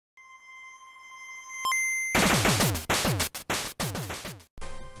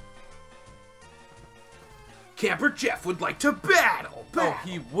Camper Jeff would like to battle. Oh,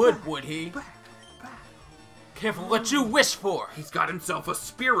 he would he? Careful what you wish for. He's got himself a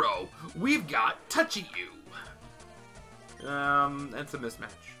Spearow. We've got Touchy You. That's a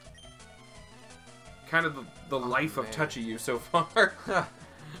mismatch. Kind of the life of Touchy You so far.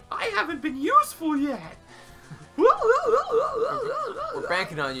 I haven't been useful yet. We're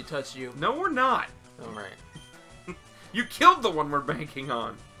banking on you, Touch You. No, we're not. Alright. You killed the one we're banking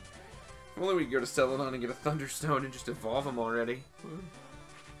on. If only we could go to Celadon and get a Thunderstone and just evolve him already.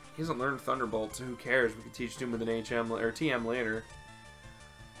 He hasn't learned Thunderbolt, so who cares? We could teach him with an HM or TM later.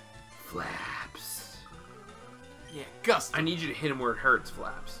 Flaps. Yeah, Gust. I need you to hit him where it hurts,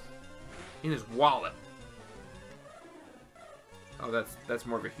 Flaps. In his wallet. Oh, that's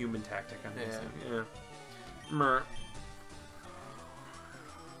more of a human tactic, I'm guessing. Yeah. Mer.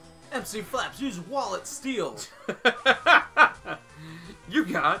 MC Flaps, use wallet steal. You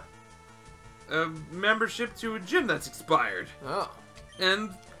got a membership to a gym that's expired. Oh. And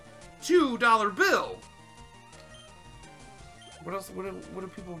 $2 bill. What else? What do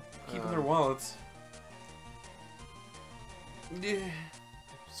people keep in their wallets? Yeah.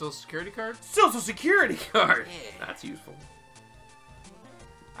 Social Security card? Social Security card. Yeah. That's useful.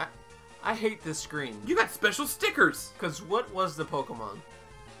 I hate this screen. You got special stickers. Because what was the Pokemon?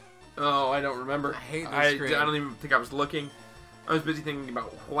 Oh, I don't remember. I hate this screen. I don't even think I was looking. I was busy thinking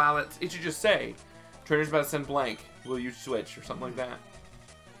about wallets. It should just say, trainer's about to send blank. Will you switch? Or something like that.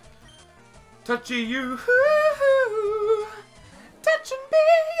 Touchy you. Touching me,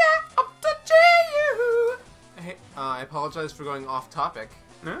 yeah, I'm touching you. I apologize for going off topic.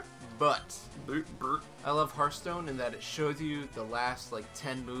 Huh? But Bert. I love Hearthstone in that it shows you the last like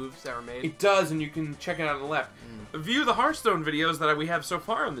 10 moves that were made. It does, and you can check it out on the left. View the Hearthstone videos that we have so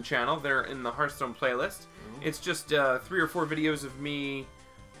far on the channel. They're in the Hearthstone playlist. It's just 3 or 4 videos of me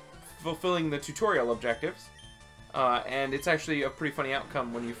fulfilling the tutorial objectives. And it's actually a pretty funny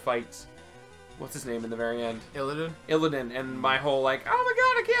outcome when you fight, what's his name in the very end? Illidan? Illidan, and my whole like, oh my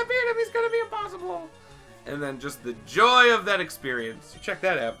god, I can't beat him, he's gonna be impossible. And then just the joy of that experience. So check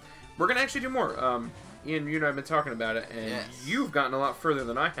that out. We're going to actually do more. Ian, you and I have been talking about it, and you've gotten a lot further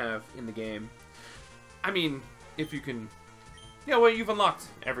than I have in the game. I mean, if you can... Yeah, well, you've unlocked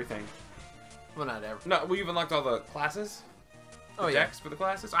everything. Well, not everything. No, well, you've unlocked all the classes? The decks for the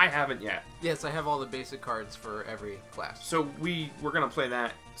classes? I haven't yet. Yes, I have all the basic cards for every class. So we're going to play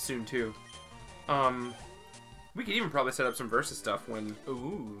that soon, too. We could even probably set up some versus stuff when...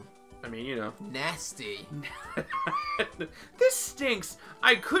 Ooh. I mean, you know. Nasty. This stinks.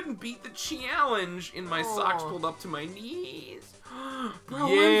 I couldn't beat the challenge in my socks pulled up to my knees. Bro,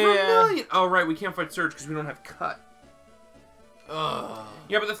 we're in for a million. Oh, right. We can't fight Surge because we don't have Cut.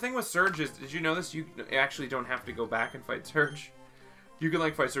 Yeah, but the thing with Surge is, did you know this? You actually don't have to go back and fight Surge. You can,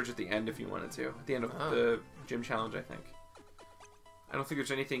 like, fight Surge at the end if you wanted to. At the end of the gym challenge, I think. I don't think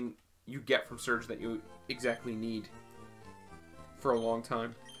there's anything you get from Surge that you exactly need for a long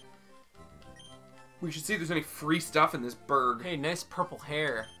time. We should see if there's any free stuff in this burg. Hey, nice purple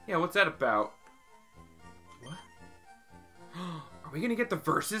hair. Yeah, what's that about? What? Are we gonna get the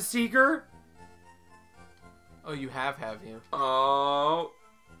Versus Seeker? Oh, you have you? Oh.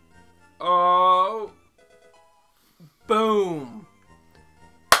 Oh. Boom.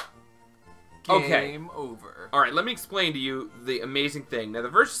 Game over. Alright, let me explain to you the amazing thing. Now, the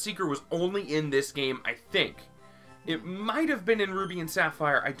Versus Seeker was only in this game, I think. It might have been in Ruby and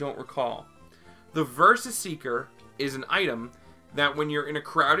Sapphire, I don't recall. The Versus Seeker is an item that when you're in a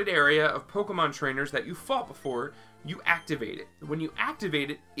crowded area of Pokemon trainers that you fought before, you activate it. When you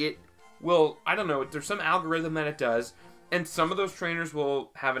activate it, it will, I don't know, there's some algorithm that it does, and some of those trainers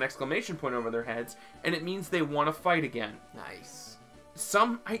will have an exclamation point over their heads, and it means they want to fight again. Nice.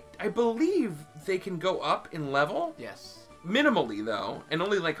 Some, I believe they can go up in level. Yes. Minimally, though, and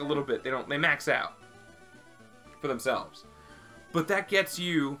only like a little bit. They max out for themselves. But that gets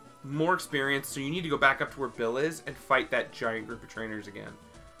you more experience, so you need to go back up to where Bill is and fight that giant group of trainers again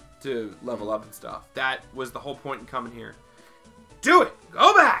to level up and stuff. That was the whole point in coming here. Do it!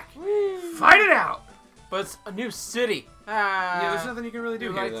 Go back! Whee! Fight it out! But it's a new city. Yeah, there's nothing you can really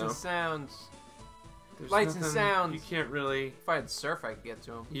do here, lights though. and sounds. There's Lights and sounds. You can't really... If I had Surf, I could get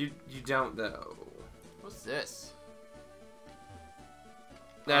to him. You don't, though. What's this?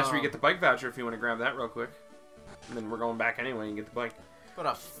 That's where you get the bike voucher if you want to grab that real quick. And then we're going back anyway and get the bike. But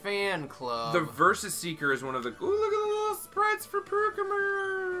a fan club. The Versus Seeker is one of the... Ooh, look at the little sprites for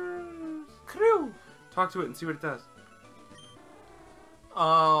Pokemon. Crew. Talk to it and see what it does.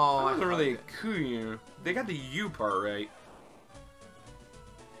 Oh, That wasn't really cool. They got the U part right.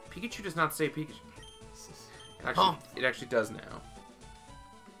 Pikachu does not say Pikachu. It actually does now.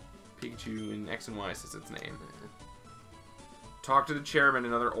 Pikachu in X and Y says its name. Talk to the chairman,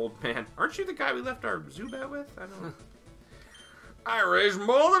 another old man. Aren't you the guy we left our Zubat with? I don't know. I raised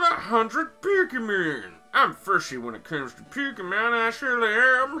more than 100 Pikmin. I'm fishy when it comes to Pokemon. I surely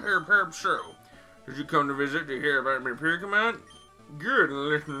am. Herb so. Did you come to visit to hear about my Pokemon? Good,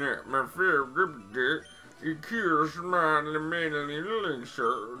 listen up. My favorite group of dirt. You kill smart and mainly living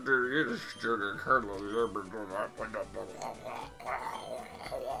so. There is still a cuddle.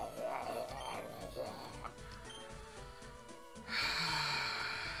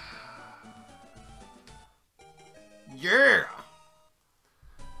 Yeah!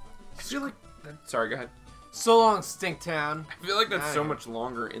 I feel like... Sorry, go ahead. So long, Stinktown. I feel like that's so much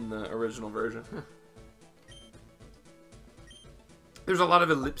longer in the original version. There's a lot of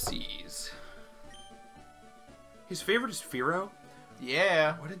ellipses. His favorite is Fearow?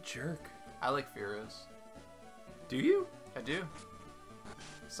 Yeah. What a jerk. I like Fearows. Do you? I do.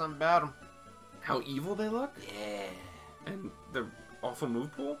 Something about them. How evil they look? Yeah. And the awful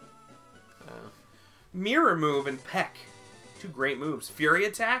move pool? Oh. Mirror Move and Peck. Two great moves. Fury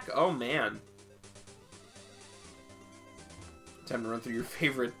Attack? Oh, man. Time to run through your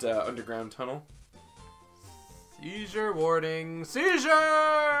favorite underground tunnel. Seizure warning.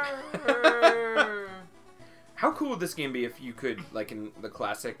 Seizure! How cool would this game be if you could, like in the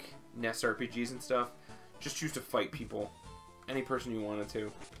classic NES RPGs and stuff, just choose to fight people? Any person you wanted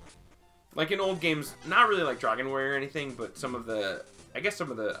to. Like in old games, not really like Dragon Warrior or anything, but some of the, I guess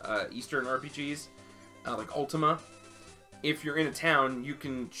some of the Eastern RPGs, like Ultima. If you're in a town, you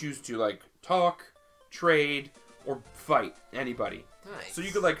can choose to like talk, trade, or fight anybody. Nice. So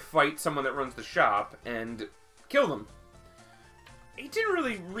you could like fight someone that runs the shop and kill them. It didn't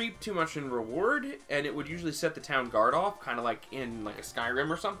really reap too much in reward, and it would usually set the town guard off, kind of like in like a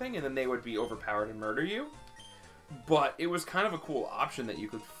Skyrim or something, and then they would be overpowered and murder you. But it was kind of a cool option that you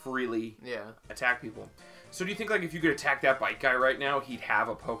could freely attack people. So do you think like if you could attack that bike guy right now, he'd have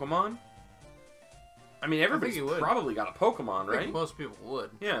a Pokemon? I mean, everybody's probably got a Pokemon, right? I think most people would.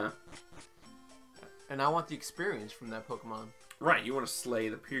 Yeah. And I want the experience from that Pokemon. Right, you want to slay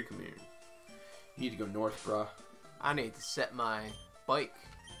the Pokemon. You need to go north, bruh. I need to set my bike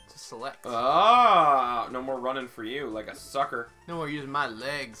to select. Ah, no more running for you like a sucker. No more using my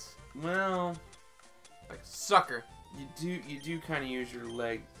legs. Well, like a sucker. You do kind of use your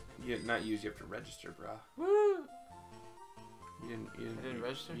leg. You have to register, bruh. Woo! You didn't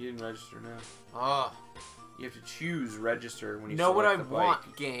register? You didn't register, no. Oh. You have to choose register when you know what I the bike.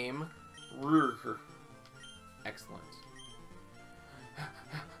 want, game. Excellent.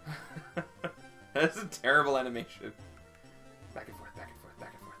 That's a terrible animation. Back and forth, back and forth,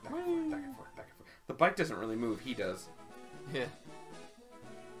 back and forth, back and forth, back and forth, back and forth. The bike doesn't really move, he does. Yeah.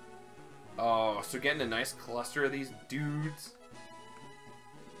 Oh, so getting a nice cluster of these dudes.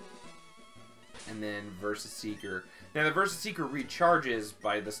 And then Versus Seeker. Now the Versus Seeker recharges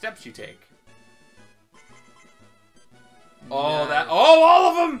by the steps you take. Oh, nice. all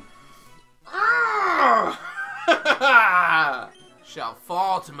of them! Ah! Shall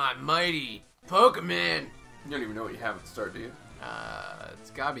fall to my mighty Pokemon. You don't even know what you have at the start, do you? It's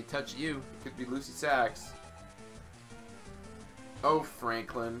gotta be Touch You. It could be Lucy Sacks. Oh,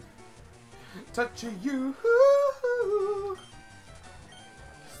 Franklin. Touch you.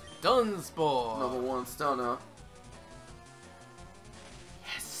 Dunspoor. Number 1 stunner.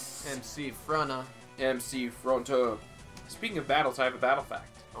 Yes. MC Frona. MC Fronto. Speaking of battles, I have a battle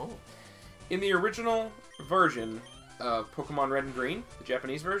fact. Oh. In the original version of Pokemon Red and Green, the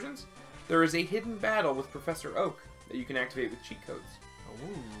Japanese versions, there is a hidden battle with Professor Oak that you can activate with cheat codes.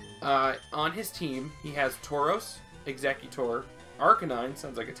 Oh. On his team, he has Tauros, Executor, Arcanine,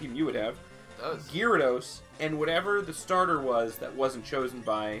 sounds like a team you would have, Gyarados, and whatever the starter was that wasn't chosen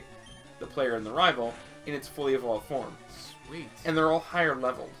by the player in the rival in its fully evolved form. Sweet. And they're all higher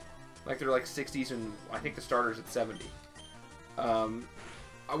leveled. Like they're like 60s and I think the starter's at 70.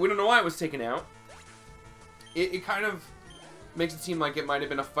 We don't know why it was taken out. It kind of makes it seem like it might have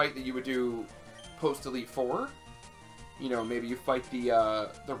been a fight that you would do post Elite Four. You know, maybe you fight the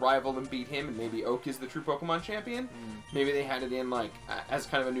rival and beat him, and maybe Oak is the true Pokemon champion. Maybe they had it in like as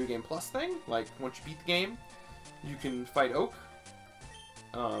kind of a New Game Plus thing. Like once you beat the game, you can fight Oak.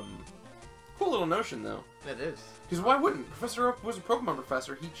 Cool little notion though. It is. Because why wouldn't? Professor Oak was a Pokemon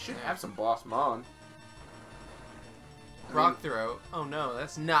professor. He should have some boss mon. Rock Throw. Oh no,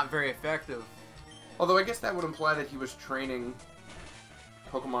 that's not very effective. Although I guess that would imply that he was training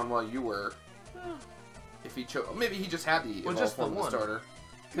Pokemon while you were. If he chose, maybe he just had the evolved form of the starter.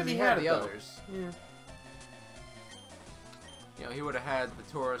 Because he had the others. Yeah. You know, he would have had the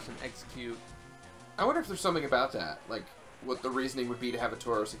Tauros and Execute. I wonder if there's something about that. Like, what the reasoning would be to have a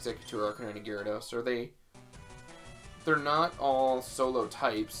Tauros, Executor, Arcanine, and Gyarados. They're not all solo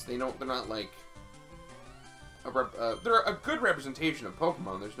types. They're not like they're a good representation of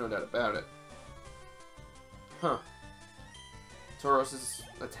Pokemon. There's no doubt about it. Huh. Tauros is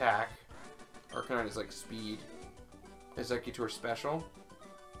attack. Arcanine is like speed. Executor special.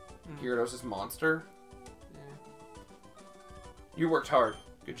 Gyarados is monster. Yeah. You worked hard.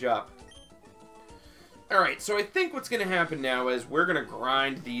 Good job. Alright, so I think what's going to happen now is we're going to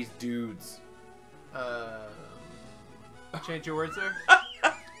grind these dudes. Change your words there?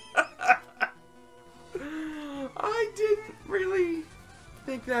 I didn't really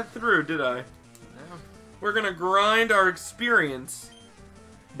think that through, did I? No. We're going to grind our experience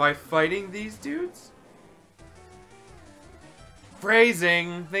by fighting these dudes?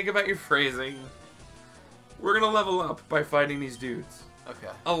 Phrasing. Think about your phrasing. We're going to level up by fighting these dudes. Okay.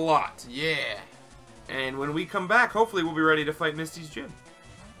 A lot. Yeah. And when we come back, hopefully we'll be ready to fight Misty's gym.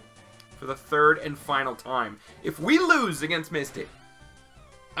 For the third and final time. If we lose against Misty,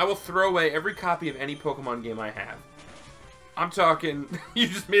 I will throw away every copy of any Pokemon game I have. I'm talking... You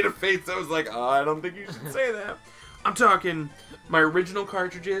just made a face that was like, oh, I don't think you should say that. I'm talking my original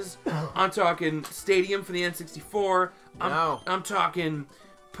cartridges. I'm talking Stadium for the N64. I'm talking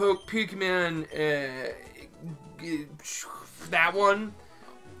Pokemon... that one.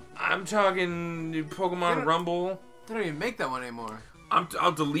 I'm talking Pokemon Rumble. They don't even make that one anymore.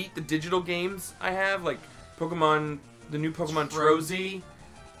 I'll delete the digital games I have, like Pokemon, the new Pokemon Trozy.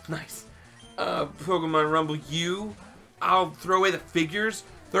 Nice. Pokemon Rumble U. I'll throw away the figures.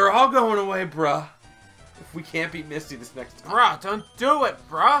 They're all going away, bruh. If we can't beat Misty this next time. Bruh, don't do it,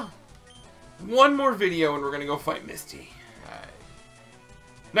 bruh. One more video and we're gonna go fight Misty. Alright.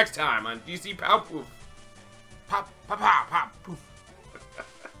 Next time on DC Pow Poof. Pop, pop, pop, pop, poof.